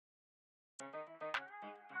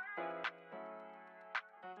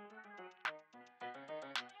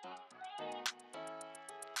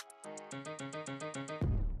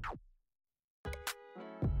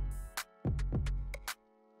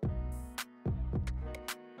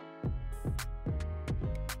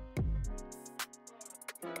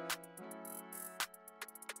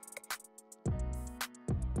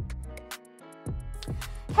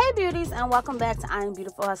Hey beauties, and welcome back to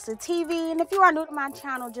IAmBeautifulHustler TV. And if you are new to my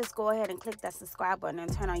channel, just go ahead and click that subscribe button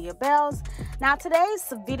and turn on your bells. Now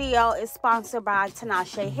today's video is sponsored by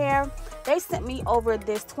Tinashe Hair. They sent me over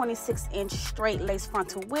this 26-inch straight lace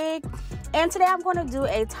frontal wig, and today I'm going to do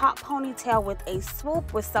a top ponytail with a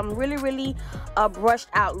swoop with some really brushed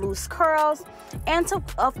out loose curls. And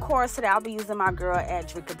of course today I'll be using my girl at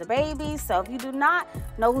Drikathebaby. So if you do not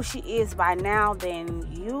know who she is by now, then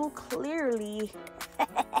you clearly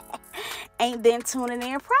ain't been tuning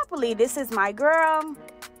in properly. This is my girl.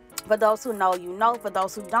 For those who know, you know. For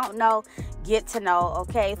those who don't know, get to know,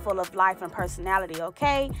 okay? Full of life and personality,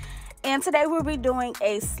 okay? And today we'll be doing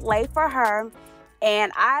a slay for her.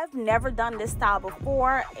 And I've never done this style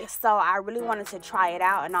before, so I really wanted to try it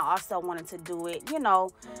out. And I also wanted to do it, you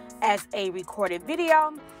know, as a recorded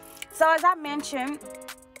video. So as I mentioned,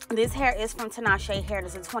 this hair is from Tinashe Hair.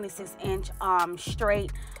 This is a 26-inch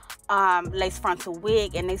straight lace frontal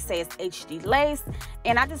wig, and they say it's HD lace.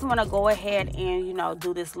 And I just want to go ahead and, you know,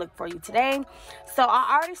 do this look for you today. So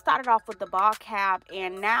I already started off with the ball cap,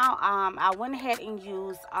 and now I went ahead and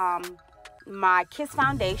used my Kiss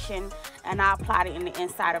foundation, and I applied it in the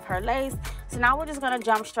inside of her lace. So now we're just going to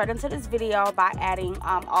jump straight into this video by adding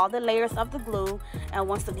all the layers of the glue. And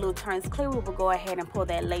once the glue turns clear, we will go ahead and pull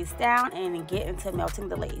that lace down and get into melting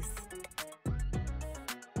the lace.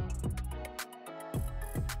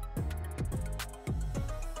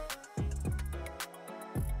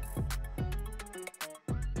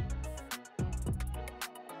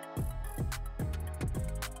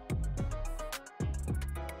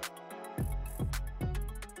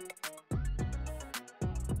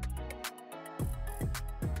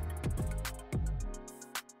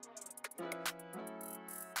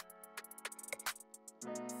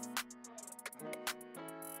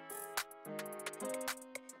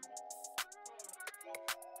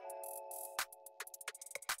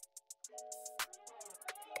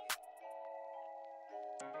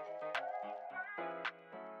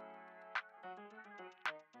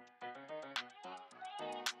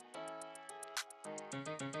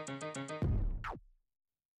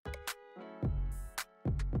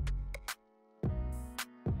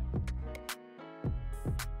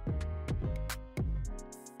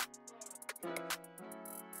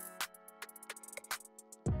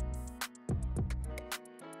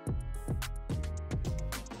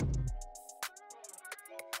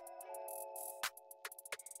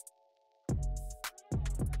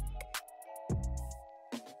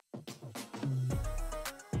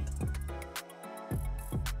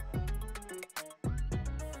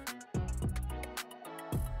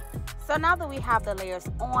 So now that we have the layers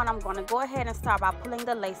on, I'm going to go ahead and start by pulling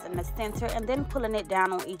the lace in the center and then pulling it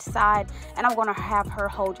down on each side. And I'm going to have her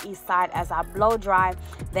hold each side as I blow dry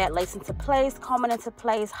that lace into place, comb it into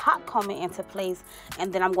place, hot comb it into place,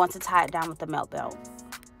 and then I'm going to tie it down with the melt belt.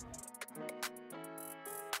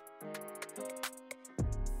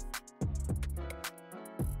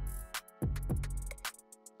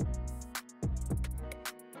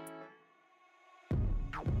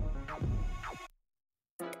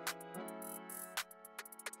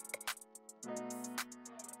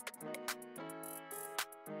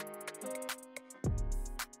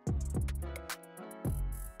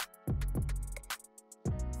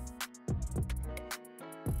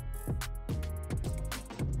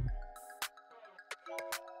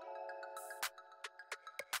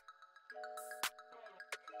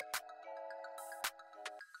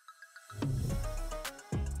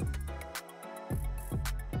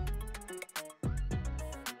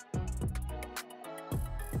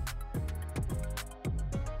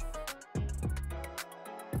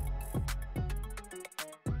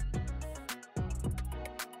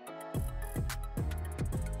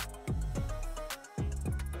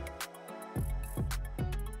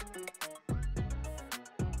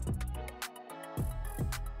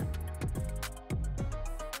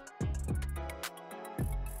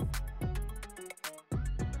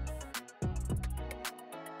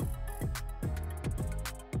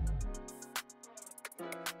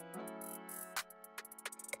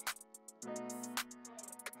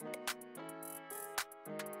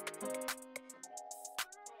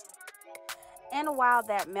 And while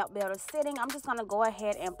that melt belt is sitting, I'm just going to go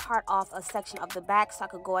ahead and part off a section of the back so I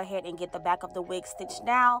could go ahead and get the back of the wig stitched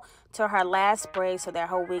down to her last braid so that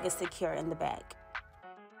her wig is secure in the back.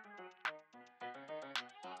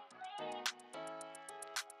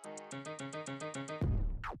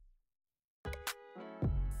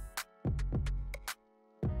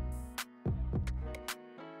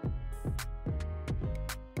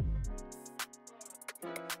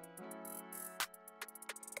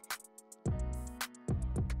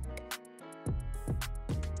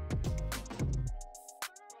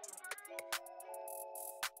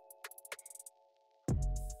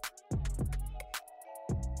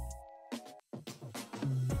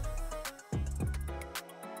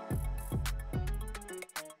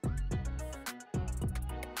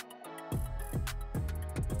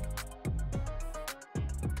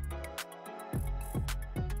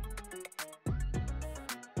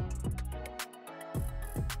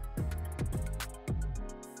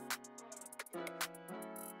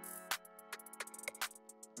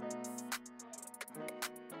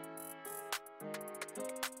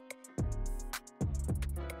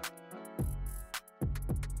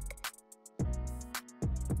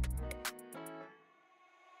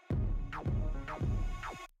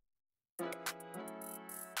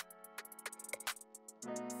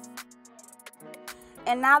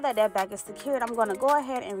 And now that that back is secured, I'm going to go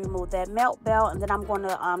ahead and remove that melt belt, and then I'm going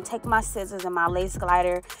to take my scissors and my lace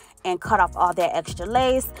glider and cut off all that extra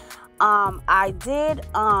lace. I did,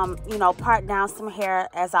 you know, part down some hair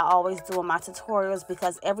as I always do in my tutorials,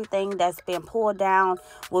 because everything that's been pulled down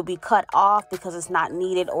will be cut off because it's not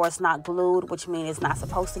needed or it's not glued, which means it's not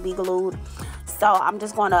supposed to be glued. So I'm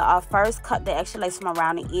just going to first cut the extra lace from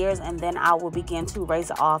around the ears, and then I will begin to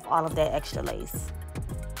razor off all of that extra lace.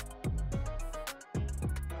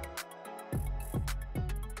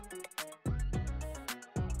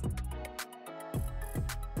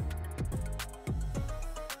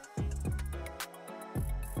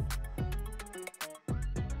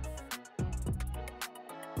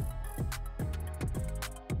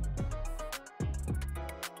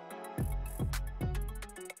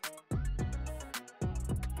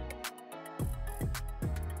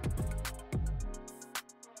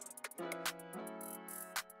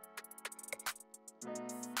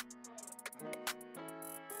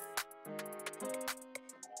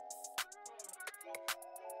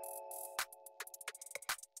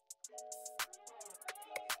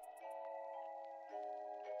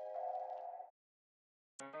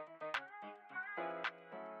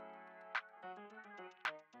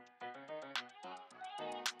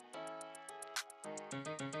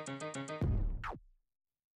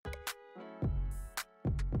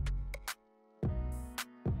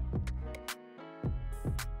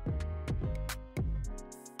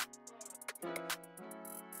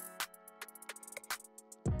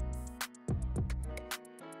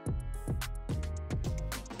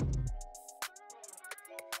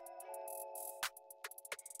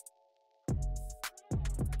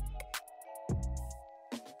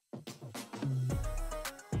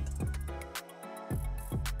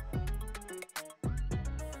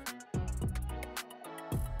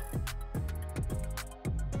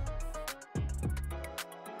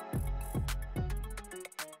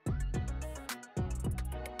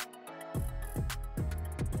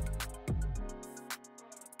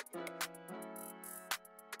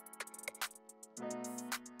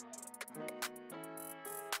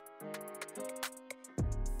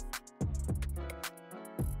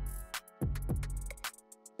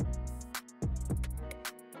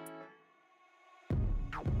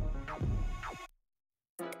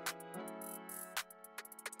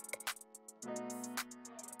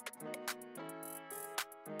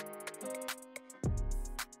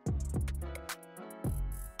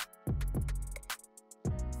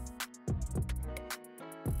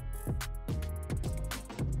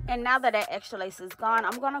 And now that that extra lace is gone,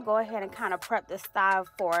 I'm going to go ahead and kind of prep this style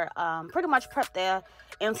for, pretty much prep the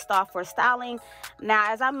install for styling.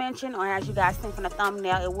 Now, as I mentioned, or as you guys seen from the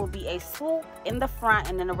thumbnail, it will be a swoop in the front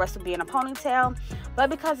and then the rest will be in a ponytail. But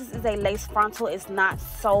because this is a lace frontal, it's not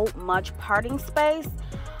so much parting space.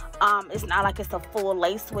 It's not like it's a full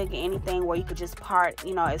lace wig or anything where you could just part,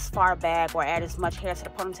 you know, as far back or add as much hair to the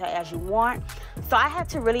ponytail as you want. So I had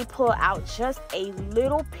to really pull out just a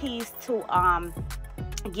little piece to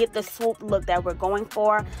get the swoop look that we're going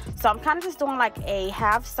for. So I'm kind of just doing like a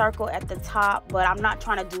half circle at the top, but I'm not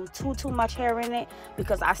trying to do too much hair in it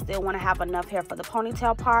because I still want to have enough hair for the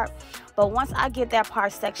ponytail part. But once I get that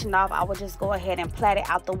part sectioned off, I will just go ahead and plait it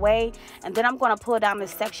out the way, and then I'm going to pull down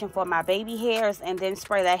this section for my baby hairs and then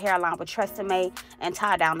spray that hairline with Tresemme and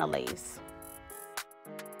tie down the lace.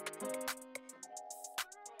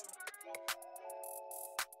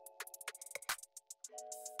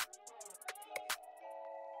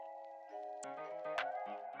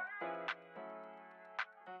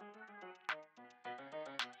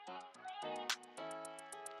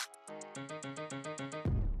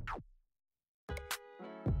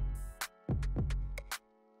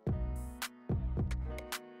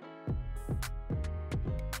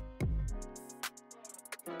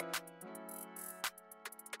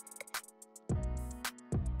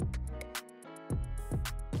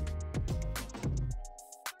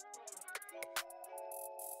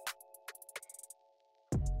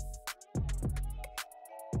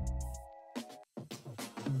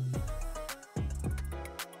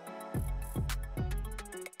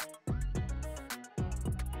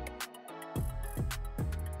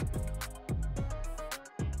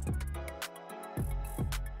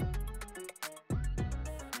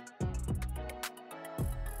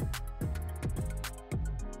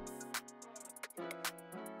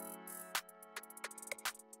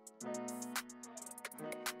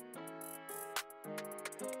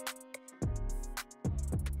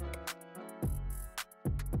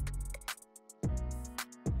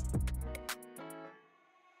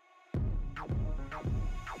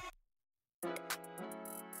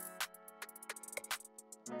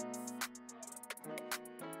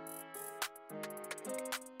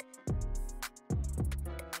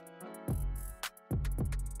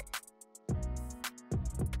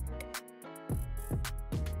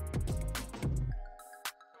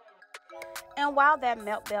 And while that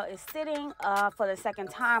melt belt is sitting for the second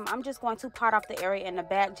time, I'm just going to part off the area in the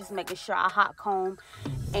back, just making sure I hot comb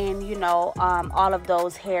and, you know, all of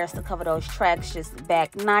those hairs to cover those tracks just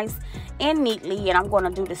back nice and neatly. And I'm going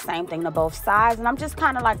to do the same thing to both sides, and I'm just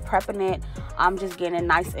kind of like prepping it. I'm just getting it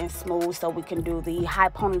nice and smooth so we can do the high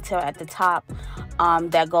ponytail at the top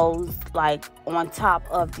that goes like on top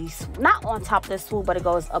of the, not on top of the swoop, but it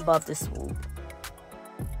goes above the swoop.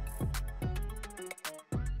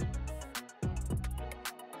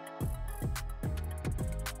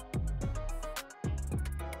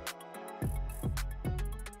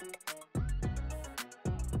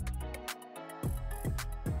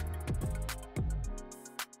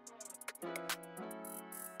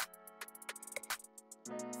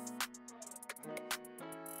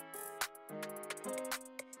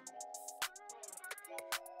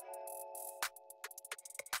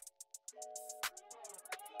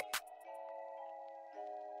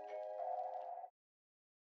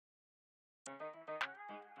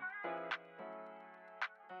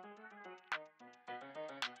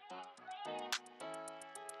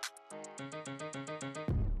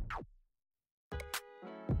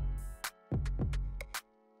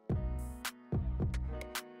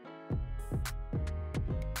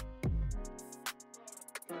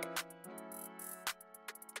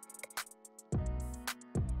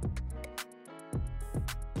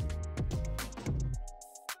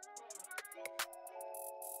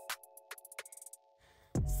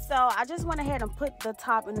 So I just went ahead and put the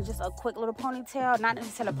top into just a quick little ponytail, not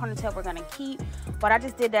necessarily a ponytail we're gonna keep, but I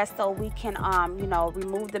just did that so we can, you know,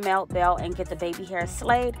 remove the melt belt and get the baby hair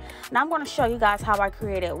slayed. Now I'm gonna show you guys how I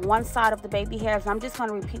created one side of the baby hairs. I'm just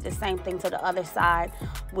gonna repeat the same thing to the other side,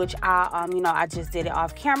 which I, you know, I just did it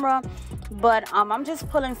off camera. But I'm just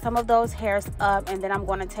pulling some of those hairs up, and then I'm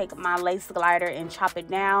going to take my lace glider and chop it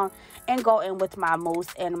down and go in with my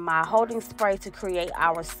mousse and my holding spray to create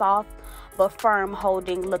our soft but firm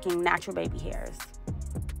holding looking natural baby hairs.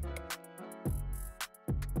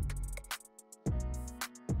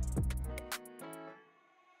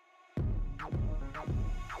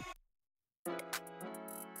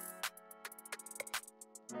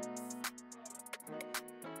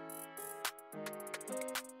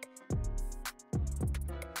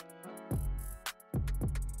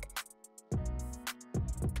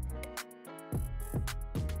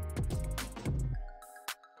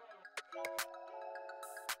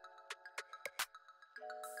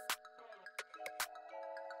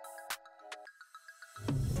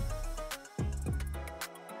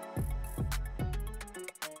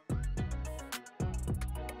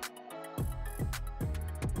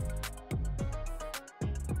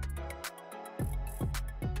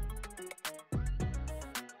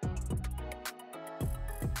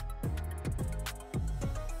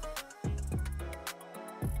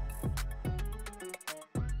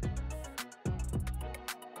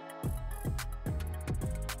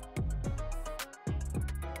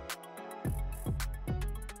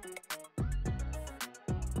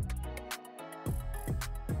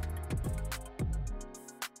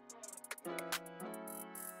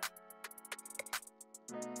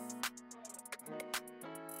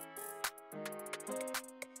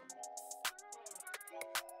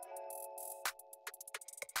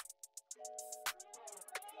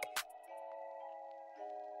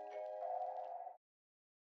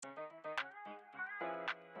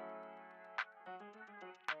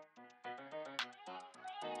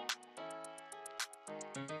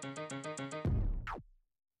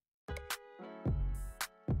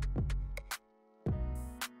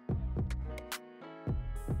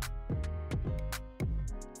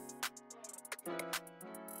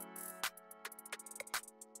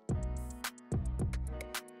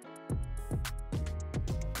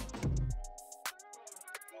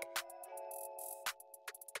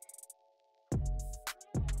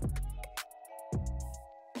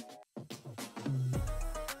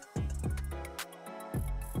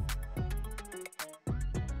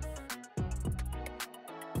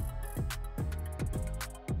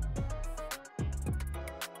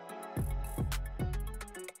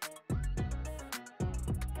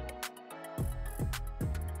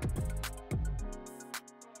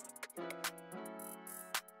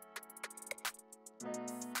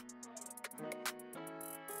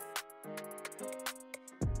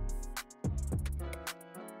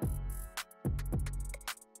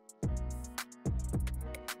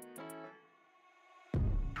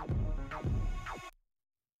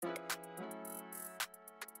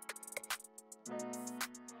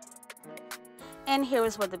 And here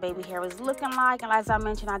is what the baby hair is looking like. And as I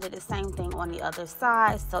mentioned, I did the same thing on the other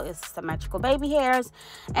side, so it's symmetrical baby hairs.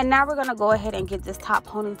 And now we're gonna go ahead and get this top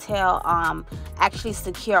ponytail actually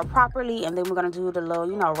secure properly, and then we're gonna do the little,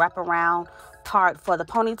 you know, wrap around part for the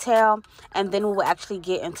ponytail, and then we will actually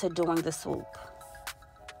get into doing the swoop.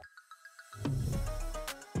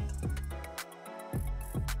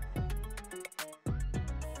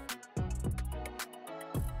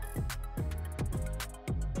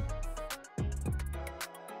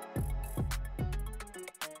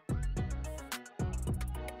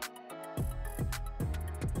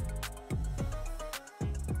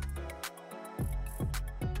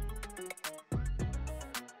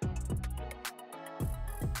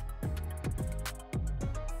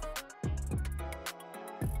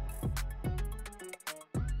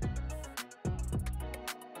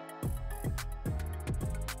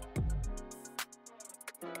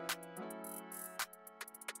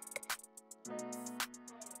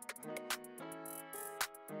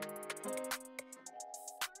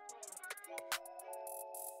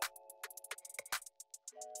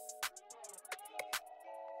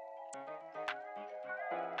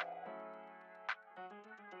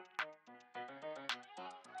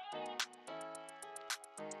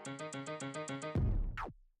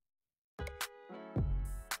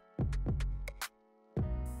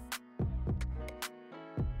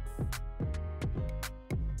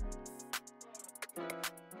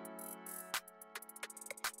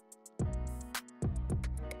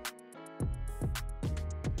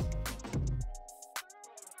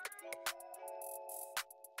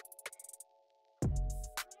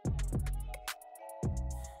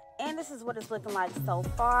 And this is what it's looking like so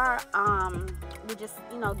far. We just,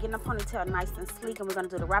 you know, getting the ponytail nice and sleek, and we're gonna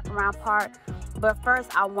do the wraparound part. But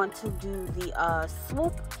first, I want to do the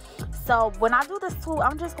swoop. So when I do the swoop,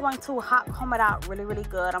 I'm just going to comb it out really, really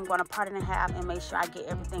good. I'm gonna part it in half and make sure I get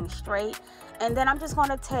everything straight. And then I'm just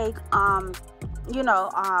gonna take, you know,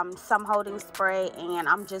 some holding spray, and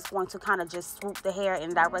I'm just going to kind of just swoop the hair in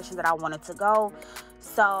the direction that I want it to go.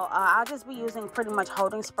 So I'll just be using pretty much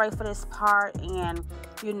holding spray for this part, and,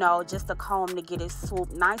 you know, just a comb to get it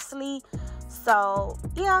swooped nicely. So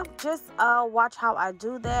yeah, just watch how I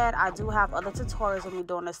do that. I do have other tutorials of me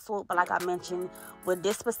doing a swoop, but like I mentioned, with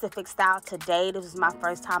this specific style today, this is my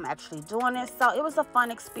first time actually doing it, so it was a fun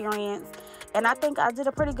experience, and I think I did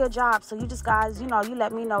a pretty good job. So you just guys, you know, you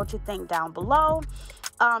let me know what you think down below.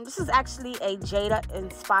 This is actually a Jada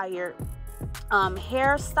inspired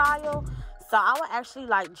hairstyle, so I will actually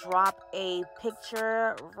like drop a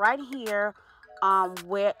picture right here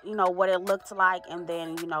where, you know, what it looked like, and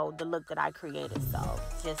then, you know, the look that I created. So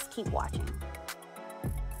just keep watching.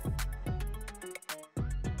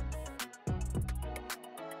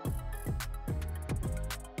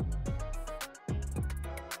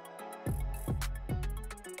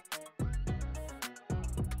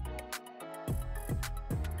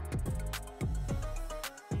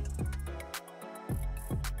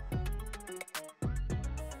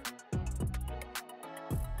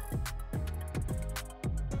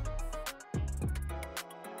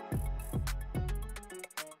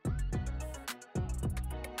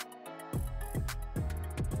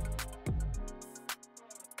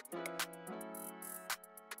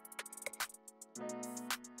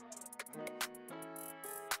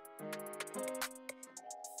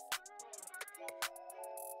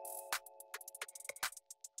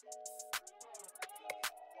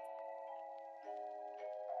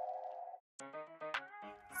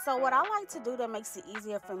 So what I like to do that makes it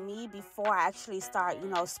easier for me before I actually start, you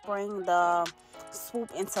know, spraying the swoop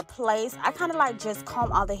into place, I kind of like just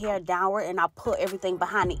comb all the hair downward, and I put everything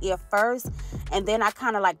behind the ear first, and then I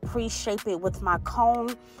kind of like pre-shape it with my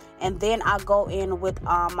comb, and then I go in with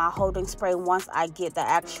my holding spray once I get the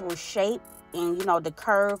actual shape and, you know, the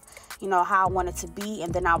curve, you know, how I want it to be,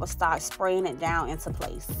 and then I will start spraying it down into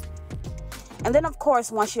place. And then, of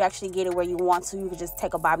course, once you actually get it where you want to, you can just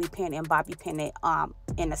take a bobby pin and bobby pin it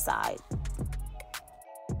in the side.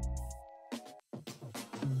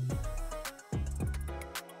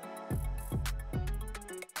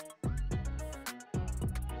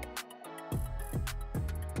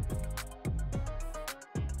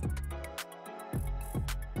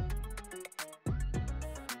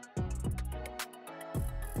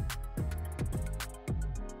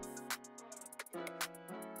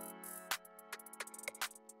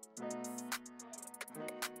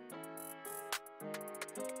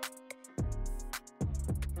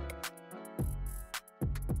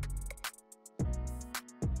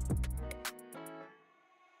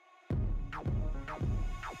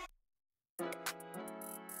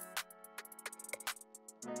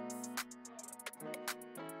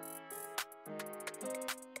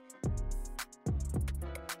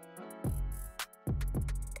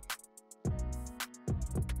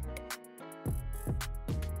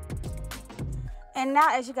 And now,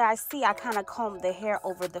 as you guys see, I kind of combed the hair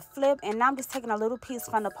over the flip, and now I'm just taking a little piece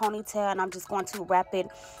from the ponytail, and I'm just going to wrap it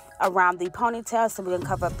around the ponytail so we can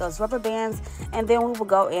cover up those rubber bands. And then we will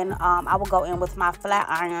go in, I will go in with my flat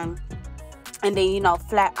iron, and then, you know,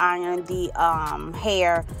 flat iron the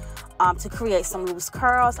hair to create some loose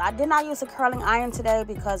curls. I did not use a curling iron today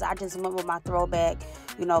because I just went with my throwback,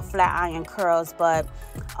 you know, flat iron curls. But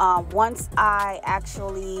once I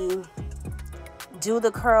actually do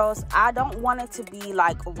the curls, I don't want it to be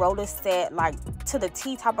like roller set, like to the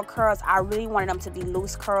T type of curls. I really wanted them to be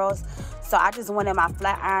loose curls, so I just went in my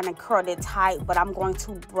flat iron and curled it tight. But I'm going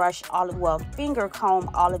to brush finger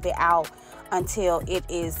comb all of it out until it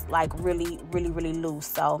is like really loose.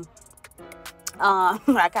 So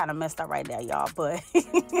I kind of messed up right there, y'all, but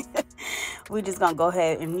we just gonna go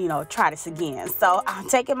ahead and, you know, try this again. So I'm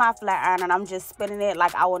taking my flat iron and I'm just spinning it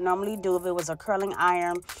like I would normally do if it was a curling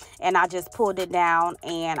iron, and I just pulled it down,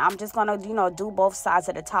 and I'm just gonna, you know, do both sides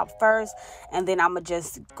at the top first, and then I'm gonna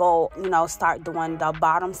just go, you know, start doing the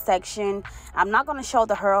bottom section. I'm not gonna show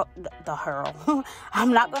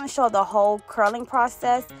I'm not gonna show the whole curling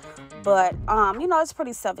process, but you know, it's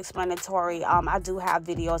pretty self-explanatory. I do have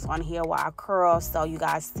videos on here where I curl, so you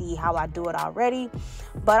guys see how I do it already.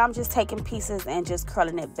 But I'm just taking pieces and just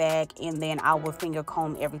curling it back, and then I will finger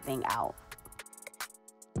comb everything out.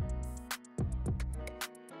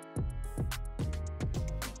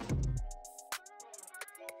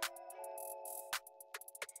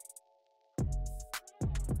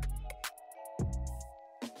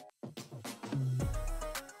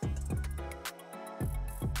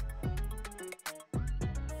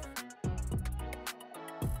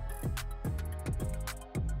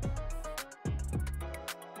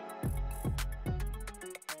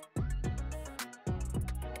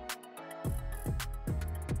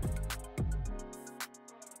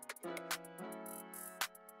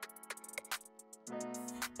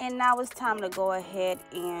 And now it's time to go ahead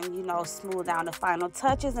and, you know, smooth down the final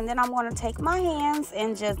touches. And then I'm going to take my hands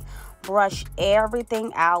and just brush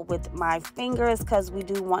everything out with my fingers, because we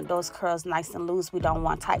do want those curls nice and loose. We don't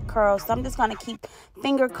want tight curls. So I'm just going to keep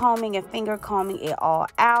finger combing it all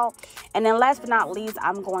out. And then last but not least,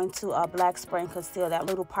 I'm going to black spray and conceal that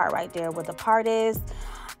little part right there where the part is.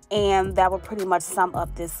 And that will pretty much sum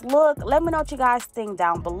up this look. Let me know what you guys think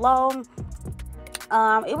down below.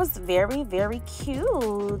 It was very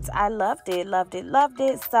cute. I loved it.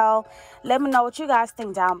 So let me know what you guys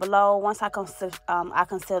think down below once I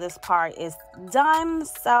conceal this part is done.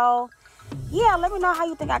 So yeah, let me know how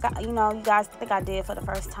you think you guys think I did for the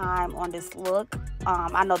first time on this look.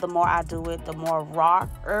 I know the more I do it, the more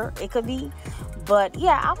rawer it could be. But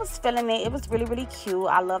yeah, I was feeling it. It was really cute.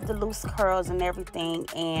 I love the loose curls and everything.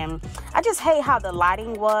 And I just hate how the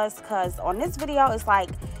lighting was, because on this video, it's like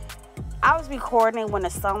I was recording when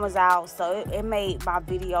the sun was out, so it made my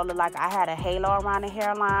video look like I had a halo around the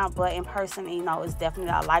hairline. But in person, you know, it's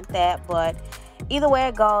definitely not like that. But either way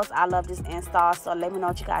it goes, I love this install. So let me know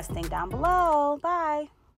what you guys think down below. Bye.